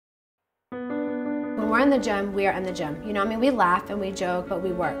we're in the gym, we are in the gym. You know, I mean, we laugh and we joke, but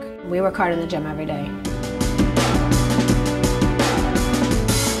we work. We work hard in the gym every day.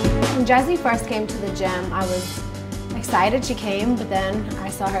 When Jessie first came to the gym, I was excited she came, but then I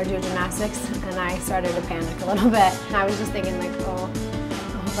saw her do gymnastics and I started to panic a little bit. And I was just thinking like, oh,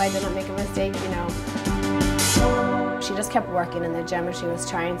 I hope I didn't make a mistake, you know. She just kept working in the gym and she was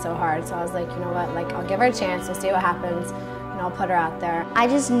trying so hard. So I was like, you know what, like I'll give her a chance, we'll see what happens, and I'll put her out there. I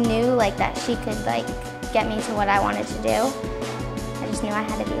just knew like that she could like get me to what I wanted to do. I just knew I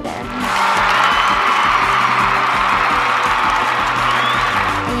had to be there.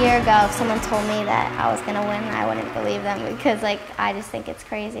 A year ago, if someone told me that I was gonna win, I wouldn't believe them because like I just think it's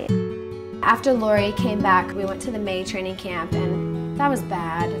crazy. After Lori came back, we went to the May training camp and that was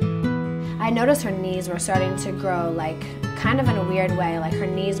bad. I noticed her knees were starting to grow like kind of in a weird way, like her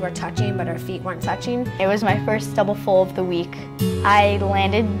knees were touching but her feet weren't touching. It was my first double full of the week. I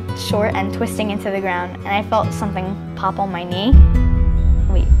landed short and twisting into the ground and I felt something pop on my knee.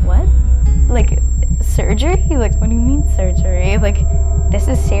 Wait, what? Like surgery? Like what do you mean surgery? Like this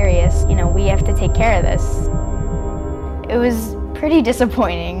is serious, you know, we have to take care of this. It was pretty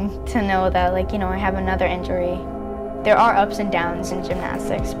disappointing to know that like, you know, I have another injury. There are ups and downs in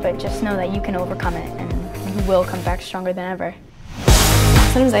gymnastics, but just know that you can overcome it and you will come back stronger than ever.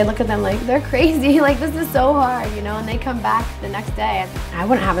 Sometimes I look at them like they're crazy, like this is so hard, you know, and they come back the next day. I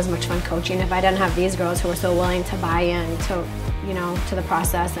wouldn't have as much fun coaching if I didn't have these girls who were so willing to buy in to, you know, to the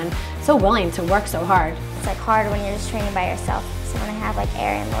process and so willing to work so hard. It's like hard when you're just training by yourself. So when I have like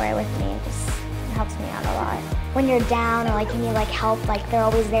Erin and Lori with me, it helps me out a lot. When you're down or like you need like help, like they're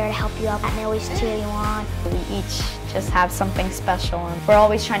always there to help you out and they always cheer you on. We each just have something special and we're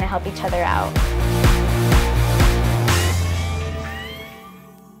always trying to help each other out.